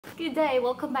Good day,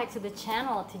 welcome back to the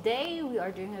channel. Today we are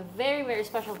doing a very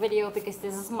special video because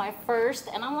this is my first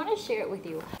and I want to share it with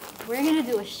you. We're gonna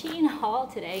do a Shein haul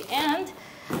today and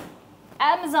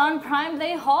Amazon Prime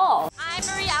Day haul. I'm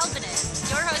Marie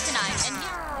Albanese, your host tonight,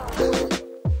 and here.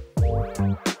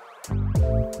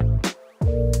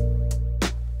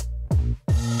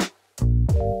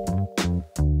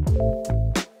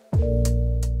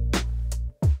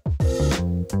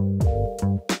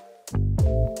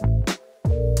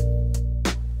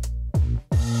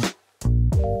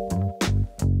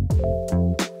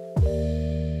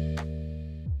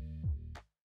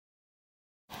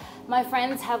 My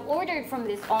friends have ordered from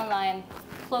this online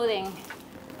clothing,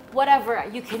 whatever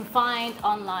you can find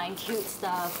online, cute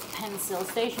stuff, pencil,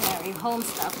 stationery, home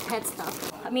stuff, pet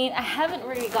stuff. I mean, I haven't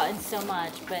really gotten so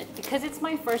much, but because it's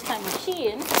my first time with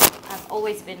Shein, I've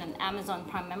always been an Amazon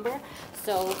Prime member,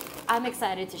 so I'm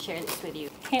excited to share this with you.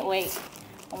 Can't wait.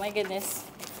 Oh my goodness.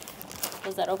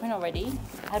 Was that open already?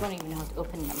 I don't even know how to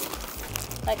open them.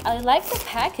 Like, I like the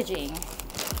packaging.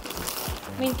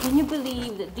 I mean, can you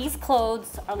believe that these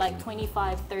clothes are like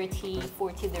 25, 30,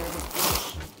 40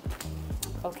 dirhams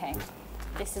each? Okay,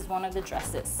 this is one of the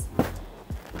dresses.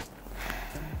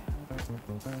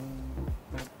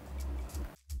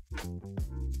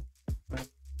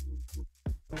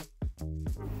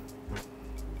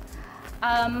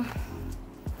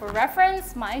 For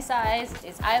reference, my size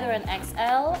is either an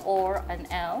XL or an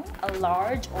L, a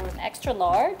large or an extra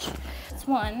large. This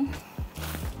one.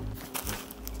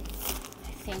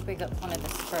 I think we got one of the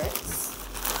skirts.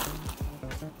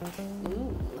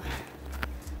 Ooh.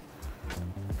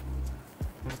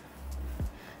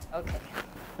 Okay.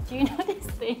 Do you know this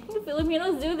thing? The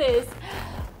Filipinos do this.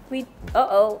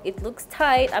 Uh-oh, it looks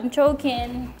tight. I'm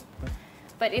choking.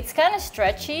 But it's kind of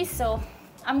stretchy, so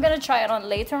I'm gonna try it on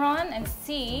later on and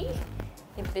see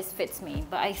if this fits me.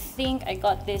 But I think I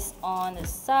got this on a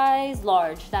size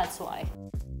large, that's why.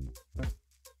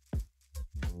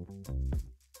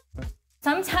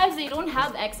 Sometimes they don't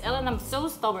have XL and I'm so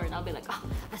stubborn. I'll be like, oh,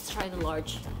 let's try the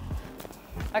large.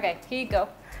 Okay, here you go.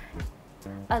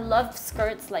 I love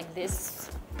skirts like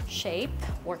this shape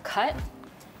or cut.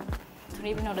 Don't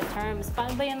even know the terms.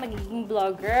 Paano ba yan magiging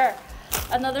vlogger?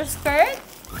 Another skirt.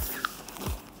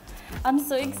 I'm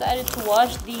so excited to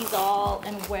wash these all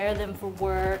and wear them for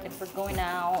work and for going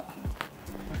out.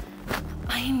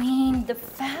 I mean, the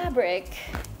fabric.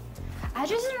 I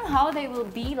just don't know how they will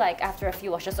be like after a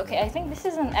few washes. Okay, I think this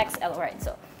is an XL, right?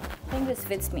 So I think this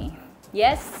fits me.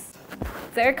 Yes,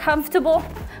 very comfortable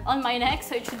on my neck,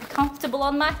 so it should be comfortable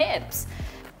on my hips.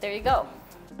 There you go.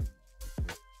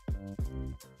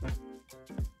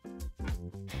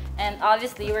 And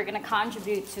obviously we're gonna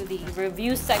contribute to the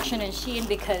review section in Shein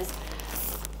because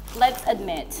let's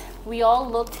admit, we all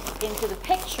looked into the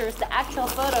pictures, the actual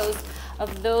photos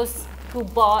of those who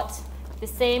bought the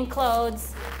same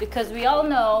clothes, because we all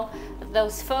know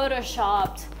those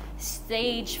photoshopped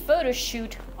stage photo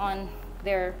shoot on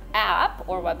their app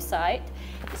or website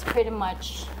is pretty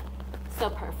much so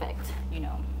perfect, you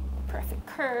know, perfect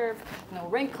curve, no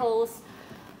wrinkles,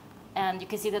 and you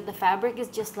can see that the fabric is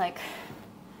just like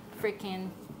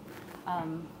freaking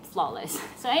flawless.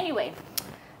 So anyway,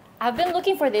 I've been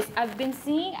looking for this. I've been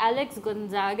seeing Alex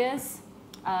Gonzaga's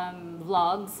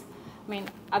vlogs. I mean,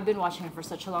 I've been watching her for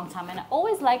such a long time, and I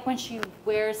always like when she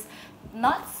wears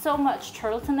not so much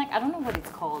turtleneck. I don't know what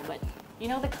it's called, but you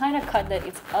know, the kind of cut that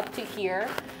it's up to here,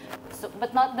 so,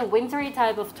 but not the wintry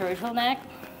type of turtleneck,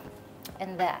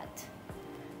 and that.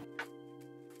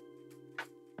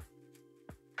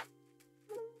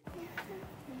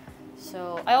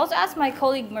 So I also asked my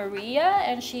colleague Maria,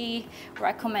 and she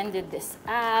recommended this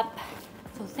app.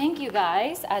 So thank you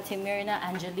guys, Ate Mirna,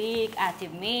 Angelique,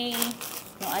 Ate May.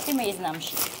 No, Ate May is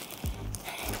Namshi.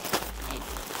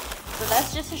 So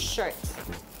that's just a shirt.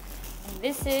 And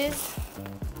this is,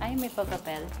 ay may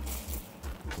papel.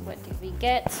 What did we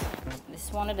get? This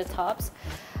is one of the tops.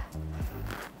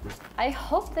 I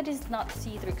hope that is not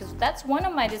see-through because that's one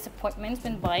of my disappointments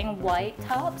when buying white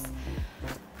tops.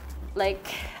 Like,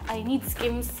 I need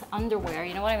Skims underwear,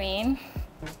 you know what I mean?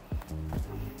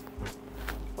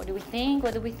 What do we think?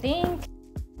 What do we think?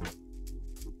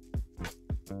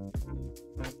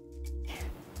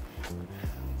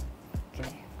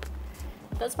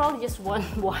 That's probably just one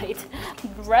white.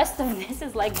 The rest of this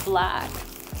is like black.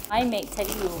 My mate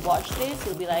Teddy will watch this.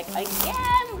 He'll be like,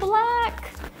 again,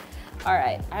 black. All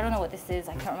right, I don't know what this is.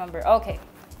 I can't remember. Okay,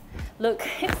 look,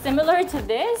 it's similar to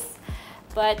this,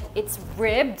 but it's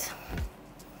ribbed.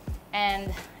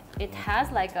 And it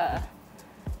has like that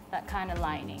kind of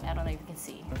lining. I don't know if you can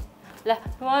see.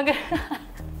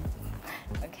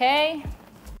 Okay.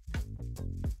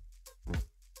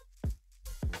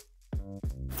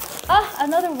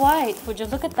 another white. Would you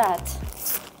look at that?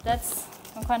 That's,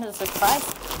 I'm kind of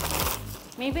surprised.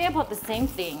 Maybe I bought the same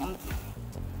thing.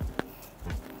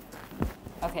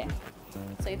 Okay,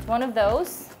 so it's one of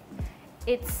those.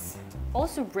 It's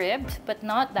also ribbed, but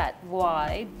not that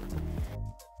wide.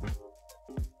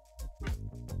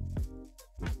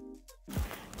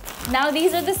 Now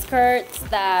these are the skirts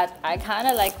that I kind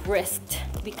of like risked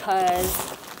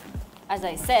because, as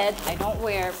I said, I don't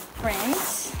wear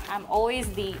print. I'm always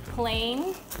the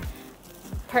plain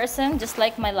person, just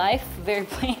like my life, very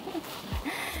plain.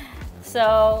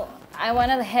 So I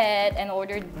went ahead and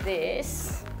ordered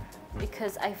this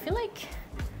because I feel like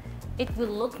it will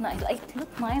look nice. Like, it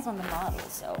look nice on the model,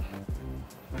 so.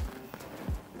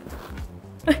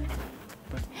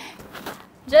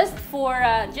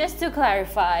 Just to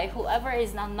clarify, whoever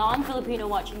is now non-Filipino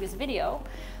watching this video,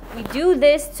 we do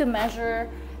this to measure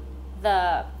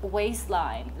the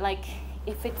waistline. Like,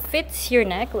 if it fits your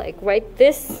neck, like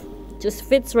this just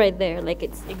fits right there, like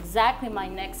it's exactly my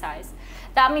neck size,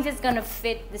 that means it's gonna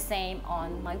fit the same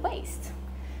on my waist.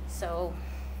 So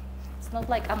it's not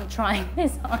like I'm trying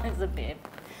this on as a bib,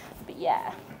 but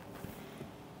yeah.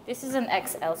 This is an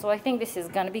XL, so I think this is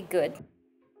gonna be good.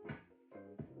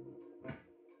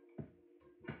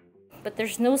 But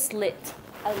there's no slit.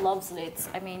 I love slits.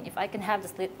 I mean, if I can have the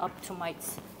slit up to my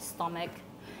stomach.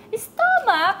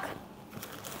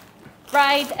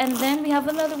 Right, and then we have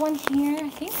another one here. I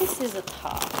think this is a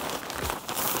top.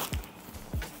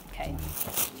 Okay.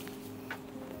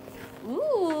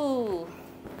 Ooh.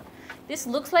 This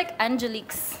looks like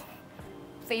Angelique's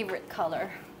favorite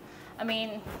color. I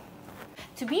mean,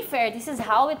 to be fair, this is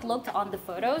how it looked on the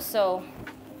photo, so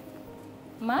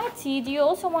Mati, do you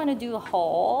also want to do a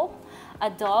haul? A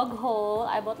dog haul.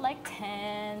 I bought like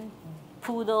 10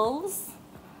 poodles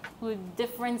with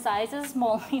different sizes,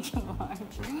 small, medium, large.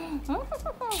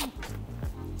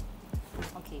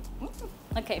 Okay.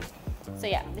 Okay. So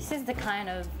yeah, this is the kind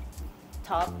of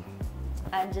top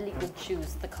Angelique would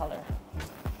choose, the color.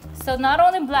 So not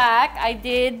only black, I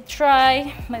did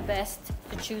try my best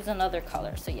to choose another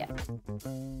color. So yeah.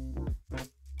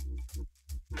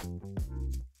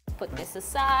 Put this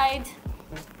aside.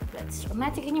 Let's,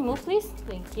 Romantic, can you move please?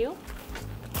 Thank you.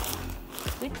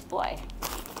 Good boy.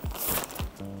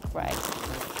 Right.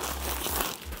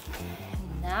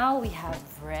 Now we have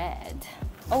red.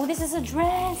 Oh, this is a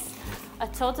dress. I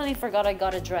totally forgot I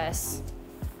got a dress.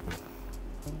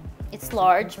 It's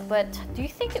large, but do you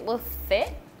think it will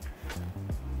fit?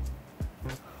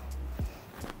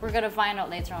 We're gonna find out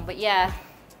later on, but yeah.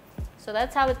 So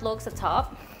that's how it looks at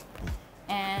top.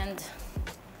 And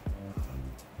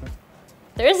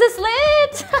there's a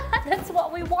slit! That's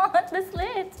what we want, the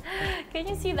slit. Can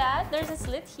you see that? There's a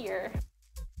slit here.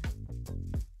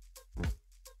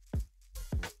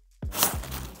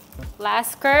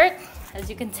 Last skirt, as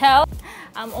you can tell,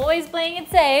 I'm always playing it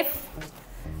safe.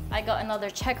 I got another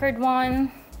checkered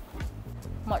one,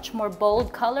 much more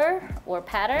bold color or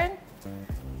pattern.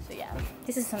 So yeah,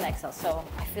 this is an XL, so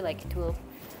I feel like it will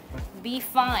be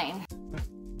fine.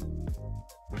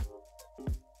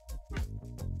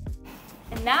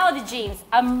 And now the jeans.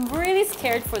 I'm really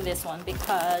scared for this one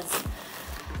because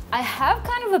I have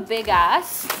kind of a big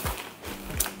ass,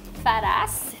 fat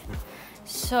ass.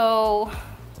 So,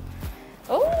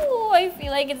 oh, I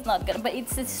feel like it's not gonna, but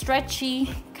it's a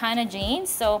stretchy kind of jeans,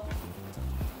 so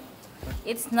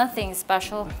it's nothing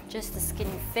special, just a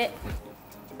skinny fit.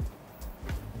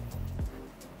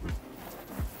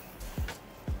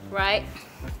 Right?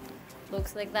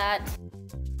 Looks like that.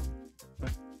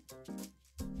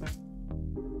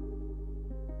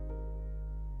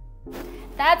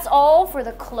 That's all for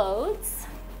the clothes,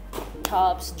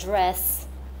 tops, dress,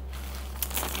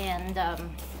 and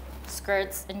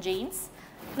skirts and jeans.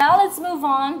 Now let's move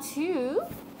on to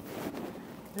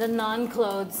the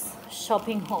non-clothes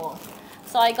shopping haul.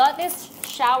 So I got this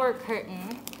shower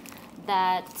curtain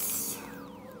that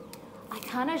I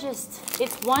kind of just,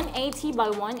 it's 180 by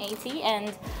 180,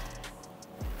 and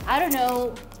I don't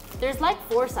know, there's like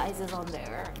 4 sizes on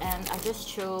there, and I just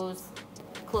chose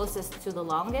closest to the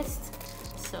longest.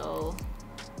 So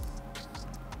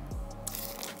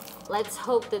let's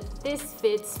hope that this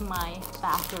fits my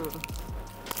bathroom.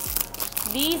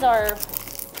 These are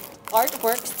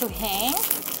artworks to hang.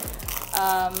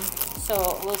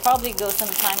 So we'll probably go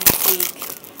sometime this week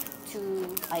to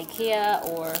IKEA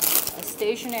or a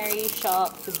stationery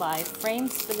shop to buy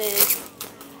frames for this.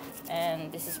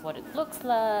 And this is what it looks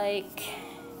like.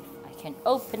 I can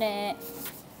open it.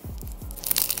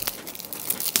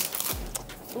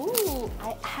 Ooh,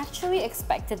 I actually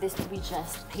expected this to be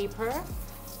just paper,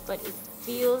 but it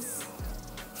feels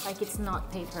like it's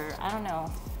not paper. I don't know.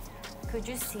 Could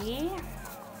you see?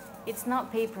 It's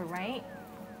not paper, right?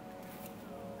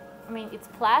 I mean, it's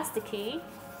plasticky,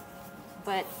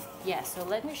 but yeah, so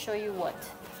let me show you what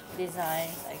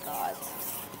designs I got.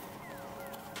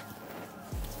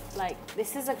 Like,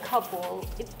 this is a couple.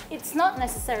 It's not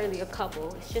necessarily a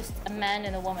couple, it's just a man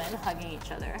and a woman hugging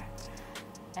each other.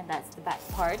 And that's the back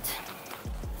part.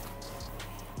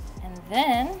 And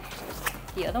then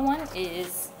the other one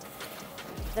is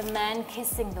the man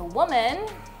kissing the woman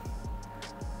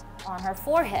on her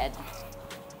forehead.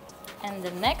 And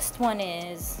the next one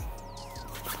is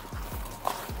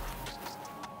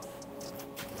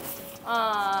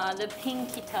the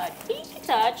pinky touch. Pinky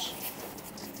touch,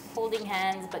 holding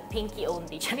hands, but pinky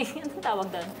only.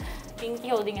 Pinky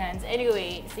holding hands.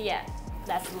 Anyway, so yeah,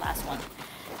 that's the last one.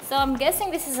 So I'm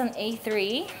guessing this is an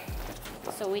A3.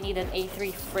 So we need an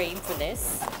A3 frame for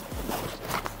this.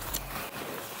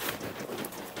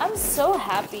 I'm so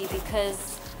happy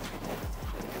because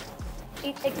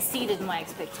it exceeded my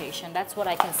expectation. That's what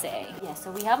I can say. Yeah,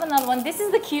 so we have another one. This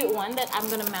is the cute one that I'm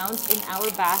gonna mount in our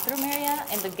bathroom area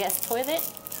in the guest toilet.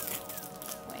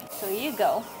 Wait, so here you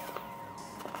go.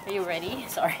 Are you ready?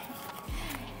 Sorry.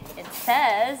 It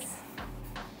says,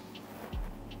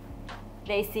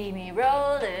 they see me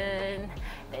rolling,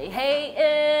 they hate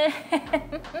it.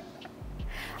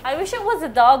 I wish it was a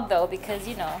dog though, because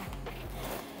you know,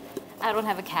 I don't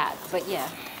have a cat, but yeah,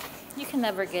 you can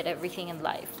never get everything in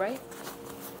life, right?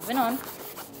 Moving on,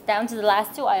 down to the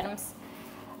last two items.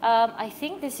 I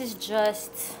think this is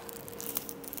just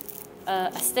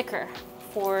a sticker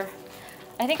for,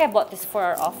 I think I bought this for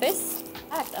our office.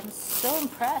 In fact, I'm so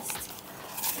impressed.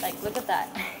 Like, look at that.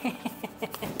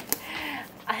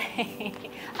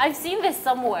 I've seen this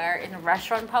somewhere in a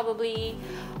restaurant probably,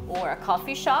 or a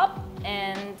coffee shop,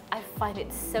 and I find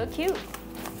it so cute.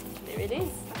 There it is.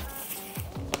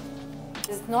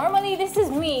 Normally this is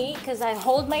me, because I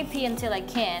hold my pee until I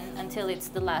can, until it's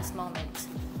the last moment.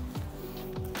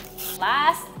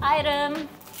 Last item,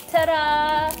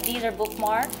 ta-da! These are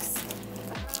bookmarks.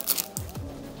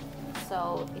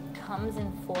 So it comes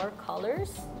in 4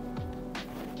 colors,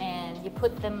 and you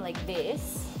put them like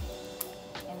this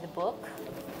in the book.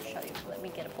 I'll show you, let me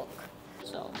get a book.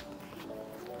 So,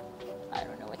 I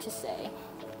don't know what to say.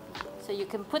 So you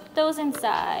can put those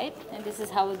inside, and this is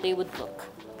how they would look.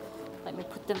 Let me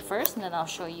put them first and then I'll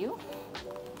show you.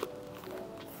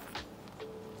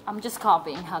 I'm just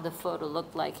copying how the photo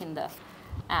looked like in the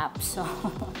app, so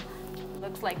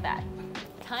looks like that.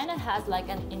 Kind of has like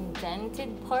an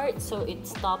indented part, so it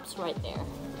stops right there.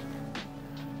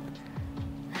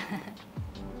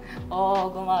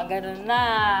 Oh, gumagano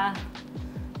na.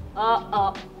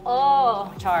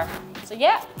 Oh, char. So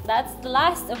yeah, that's the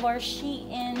last of our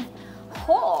Shein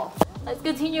haul. Let's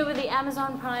continue with the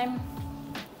Amazon Prime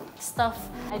stuff.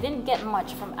 I didn't get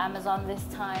much from Amazon this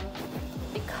time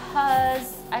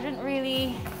because I didn't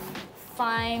really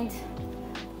find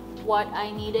what I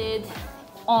needed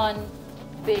on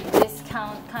big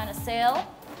discount kind of sale,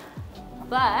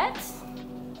 but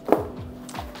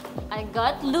I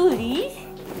got Luli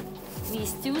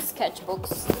these 2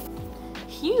 sketchbooks,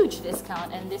 huge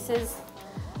discount, and this is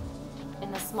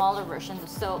in a smaller version.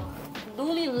 So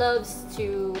Luli loves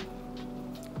to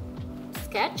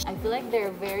sketch. I feel like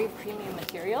they're very premium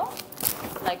material,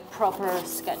 like proper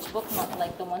sketchbook, not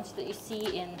like the ones that you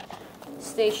see in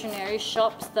stationery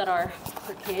shops that are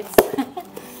for kids.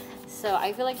 So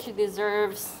I feel like she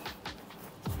deserves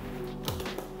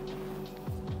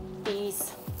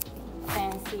these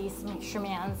fancy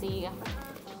schmancy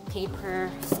paper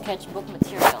sketchbook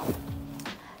material.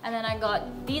 And then I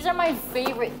got, these are my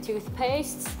favorite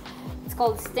toothpastes. It's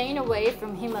called Staying Away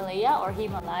from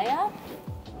Himalaya.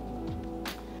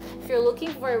 If you're looking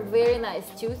for a very nice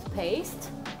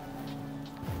toothpaste,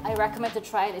 I recommend to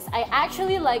try this. I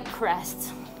actually like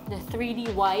Crest, the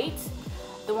 3D white,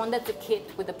 the one that's a kit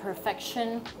with the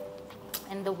perfection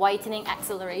and the whitening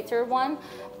accelerator one,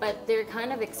 but they're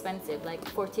kind of expensive, like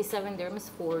 47 dirhams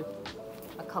for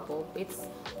a couple. It's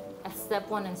a step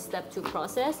 1 and step 2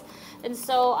 process, and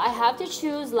so I have to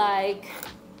choose like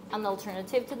an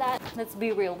alternative to that. Let's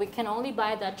be real, we can only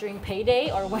buy that during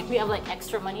payday or when we have like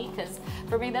extra money, because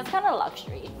for me that's kind of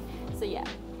luxury. So yeah,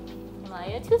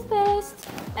 Himalaya toothpaste.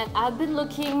 And I've been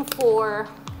looking for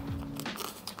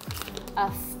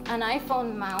an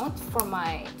iPhone mount for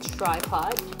my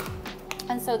tripod,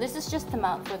 and so this is just the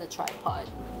mount for the tripod.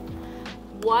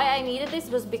 Why I needed this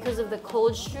was because of the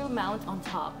cold shoe mount on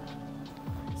top.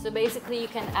 So basically you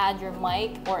can add your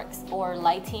mic or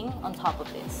lighting on top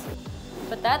of this.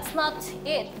 But that's not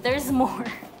it, there's more.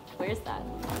 Where's that?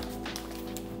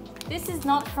 This is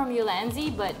not from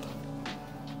Ulanzi, but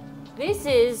this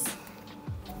is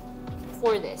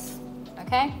for this,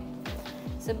 okay?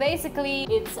 So basically,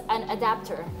 it's an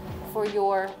adapter for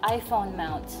your iPhone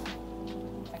mount,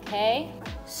 okay?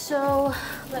 So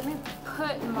let me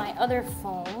put my other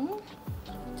phone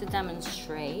to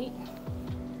demonstrate.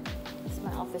 It's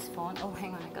my office phone. Oh,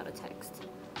 hang on, I got a text.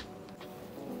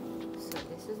 So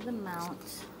this is the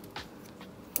mount.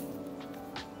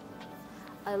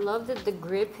 I love that the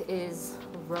grip is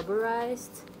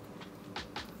rubberized,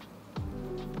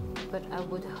 but I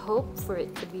would hope for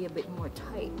it to be a bit more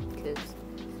tight because it's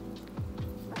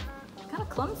kind of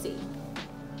clumsy.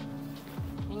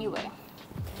 Anyway,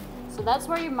 so that's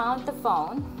where you mount the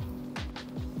phone.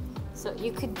 So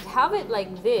you could have it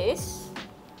like this,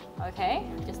 okay?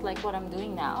 Just like what I'm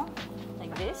doing now,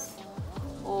 like this.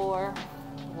 Or,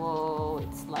 whoa,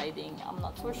 it's sliding. I'm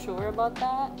not so sure about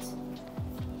that.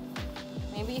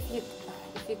 Maybe if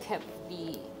you kept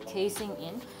the casing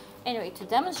in. Anyway, to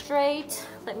demonstrate,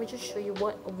 let me just show you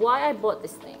why I bought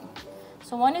this thing.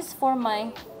 So one is for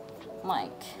my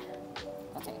mic.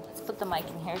 Okay, let's put the mic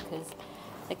in here because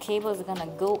the cable is gonna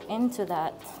go into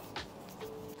that.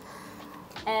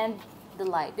 And the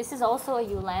light. This is also a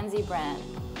Ulanzi brand.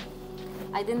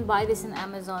 I didn't buy this in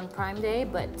Amazon Prime Day,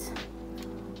 but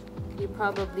you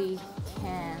probably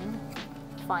can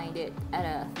find it at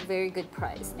a very good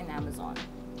price in Amazon.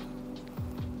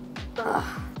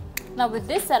 Ugh. Now with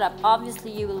this setup,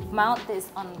 obviously you will mount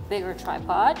this on a bigger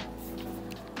tripod,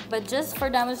 but just for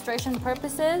demonstration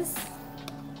purposes,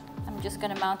 I'm just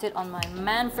gonna mount it on my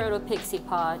Manfrotto Pixie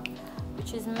Pod,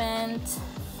 which is meant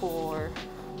for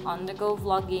on-the-go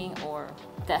vlogging or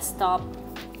desktop,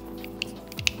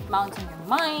 mounting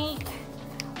your mic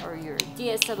or your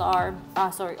DSLR,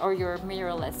 or your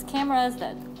mirrorless cameras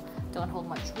that don't hold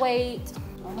much weight.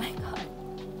 Oh my god.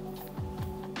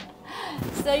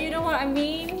 So you know what I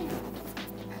mean?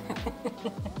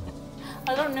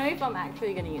 I don't know if I'm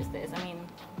actually gonna use this. I mean,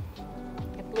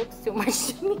 it looks too much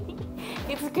to me.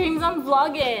 It screams I'm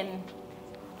vlogging.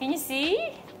 Can you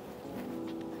see?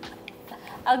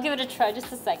 I'll give it a try,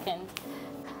 just a second.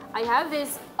 I have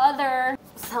this other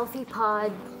selfie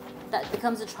pod that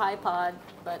becomes a tripod,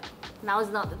 but now is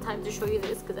not the time to show you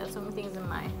this because I have so many things in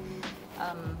my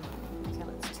okay,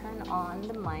 let's turn on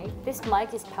the mic. This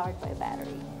mic is powered by a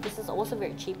battery. This is also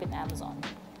very cheap in Amazon.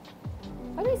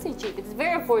 Why do I say cheap? It's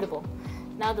very affordable.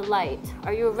 Now the light.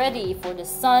 Are you ready for the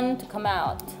sun to come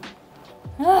out?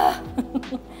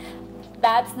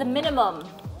 That's the minimum.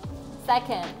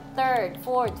 Second, third,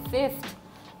 fourth, fifth,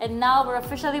 and now we're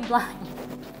officially blind.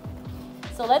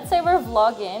 So let's say we're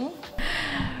vlogging.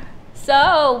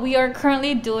 So we are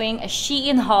currently doing a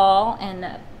Shein haul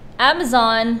and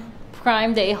Amazon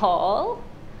Prime Day haul.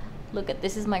 Look at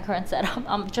this is my current setup.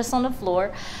 I'm just on the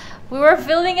floor. We were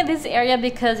filming in this area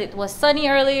because it was sunny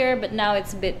earlier, but now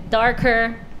it's a bit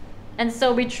darker. And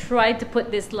so we tried to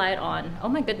put this light on. Oh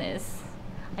my goodness.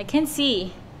 I can't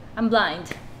see. I'm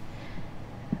blind.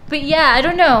 But yeah, I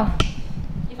don't know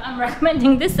if I'm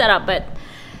recommending this setup, but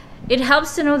it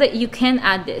helps to know that you can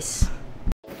add this.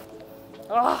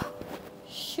 Oh,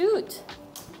 shoot.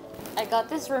 I got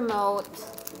this remote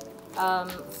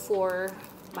for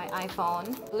my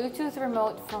iPhone. Bluetooth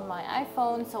remote from my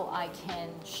iPhone so I can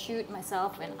shoot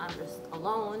myself when I'm just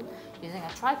alone using a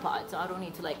tripod. So I don't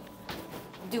need to like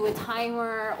do a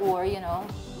timer or, you know,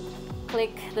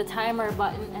 click the timer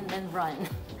button and then run.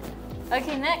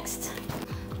 Okay, next.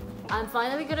 I'm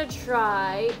finally gonna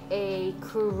try a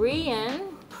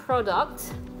Korean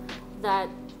product that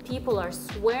people are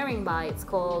swearing by. It's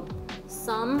called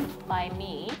Some by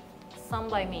Me. Some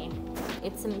by Me.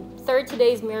 It's a 30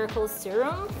 Days Miracle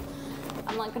Serum.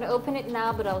 I'm not gonna open it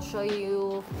now, but I'll show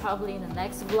you probably in the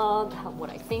next vlog what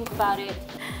I think about it.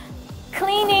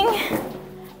 Cleaning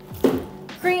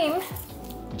cream,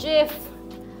 Jif.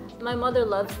 My mother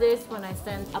loves this. When I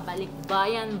send a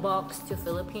balikbayan box to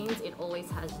Philippines, it always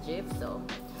has Jif, so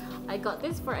I got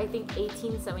this for I think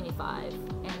 $18.75,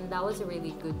 and that was a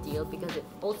really good deal because it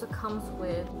also comes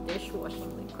with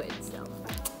dishwashing liquid. So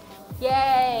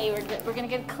yay, we're gonna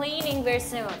get cleaning very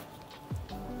soon.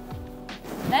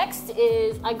 Next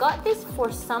is, I got this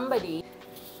for somebody.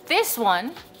 This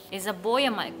one is a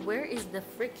Boya mic. Where is the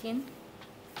freaking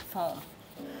phone?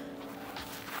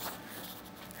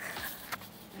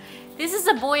 This is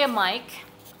a Boya mic,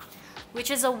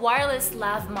 which is a wireless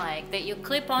lav mic that you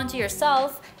clip onto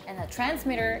yourself, and the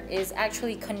transmitter is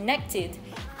actually connected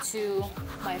to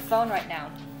my phone right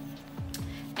now.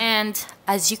 And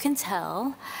as you can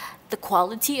tell, the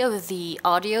quality of the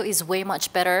audio is way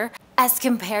much better as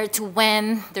compared to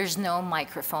when there's no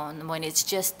microphone. When it's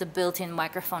just the built-in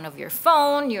microphone of your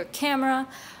phone, your camera,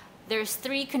 There's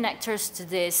 3 connectors to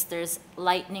this. There's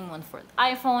lightning, one for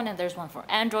iPhone, and there's one for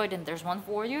Android, and there's one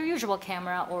for your usual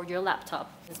camera or your laptop.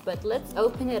 But let's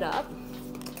open it up.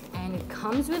 And it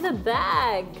comes with a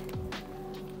bag.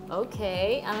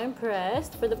 Okay, I'm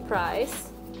impressed for the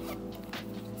price.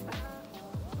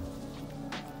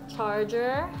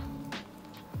 Charger.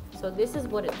 So this is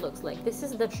what it looks like. This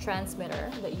is the transmitter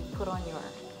that you put on your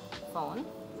phone.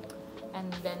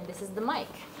 And then this is the mic,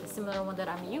 the similar one that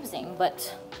I'm using,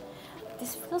 but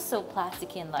this feels so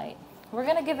plasticky and light. We're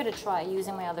gonna give it a try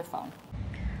using my other phone.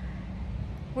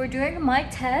 We're doing a mic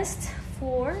test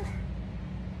for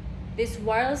this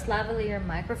wireless lavalier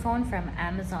microphone from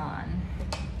Amazon.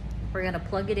 We're gonna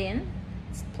plug it in.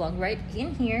 It's plugged right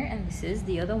in here, and this is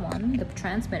the other one, the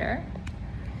transmitter.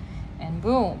 And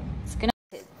boom, it's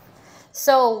connected.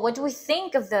 So what do we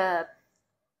think of the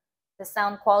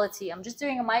sound quality? I'm just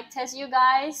doing a mic test, you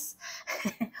guys.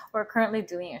 We're currently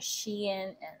doing a Shein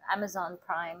and Amazon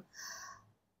Prime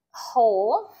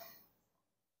haul.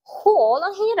 Haul,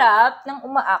 ang hirap ng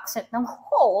uma-accent ng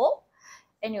haul.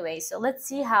 Anyway, so let's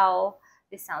see how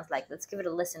this sounds like. Let's give it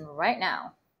a listen right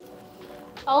now.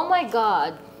 Oh my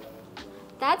god,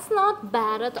 that's not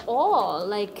bad at all.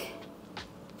 Like,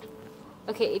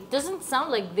 okay, it doesn't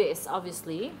sound like this,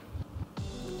 obviously.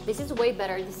 This is way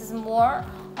better. This is more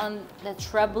on the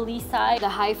trebly side, the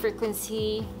high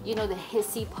frequency, you know, the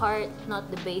hissy part,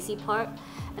 not the bassy part.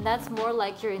 And that's more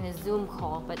like you're in a Zoom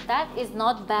call, but that is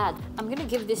not bad. I'm gonna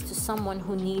give this to someone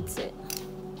who needs it.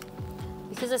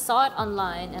 Because I saw it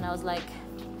online and I was like,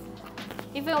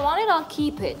 if I want it, I'll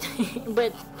keep it.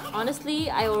 But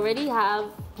honestly, I already have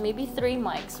maybe 3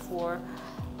 mics for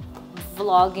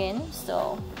vlogging,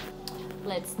 so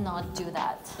let's not do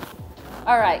that.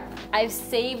 All right, I've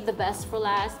saved the best for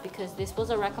last because this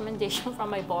was a recommendation from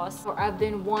my boss. Or I've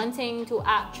been wanting to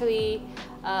actually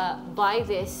buy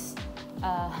this.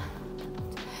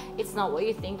 It's not what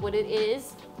you think what it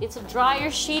is. It's a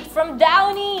dryer sheet from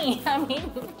Downy. I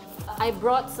mean, I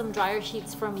brought some dryer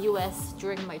sheets from US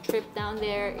during my trip down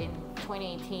there in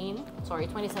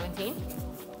 2017.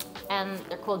 And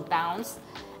they're called Bounce.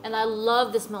 And I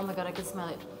love the smell. Oh my God, I can smell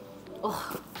it.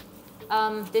 Oh.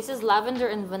 This is lavender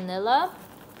and vanilla.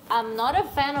 I'm not a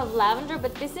fan of lavender,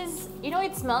 but this is, you know,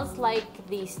 it smells like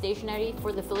the stationery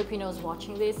for the Filipinos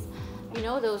watching this. You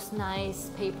know, those nice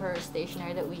paper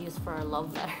stationery that we used for our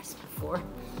love letters before.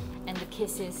 And the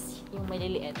kisses, yung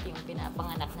maliliit, yung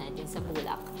pinapanganak natin sa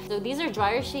bulak. So these are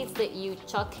dryer sheets that you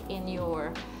chuck in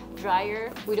your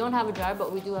dryer. We don't have a dryer,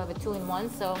 but we do have a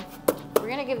 2-in-1. So we're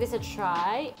gonna give this a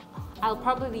try. I'll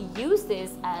probably use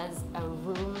this as a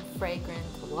room fragrant,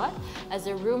 as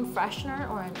a room freshener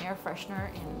or an air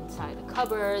freshener inside the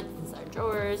cupboard, inside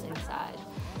drawers, inside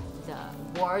the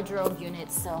wardrobe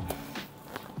units. So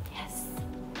yes,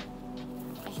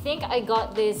 I think I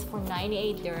got this for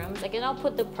 98 dirhams. Again, I'll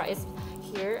put the price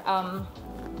here.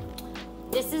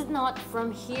 This is not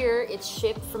from here, it's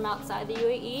shipped from outside the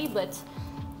UAE, but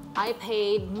I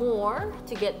paid more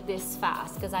to get this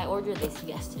fast because I ordered this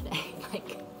yesterday,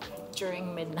 like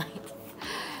during midnight.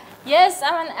 Yes,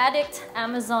 I'm an addict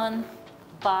Amazon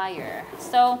buyer.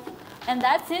 So, and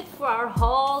that's it for our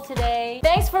haul today.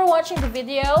 Thanks for watching the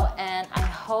video, and I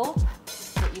hope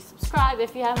that you subscribe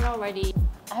if you haven't already.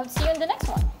 I hope to see you in the next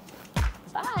one.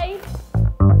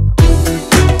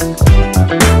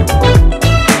 Bye!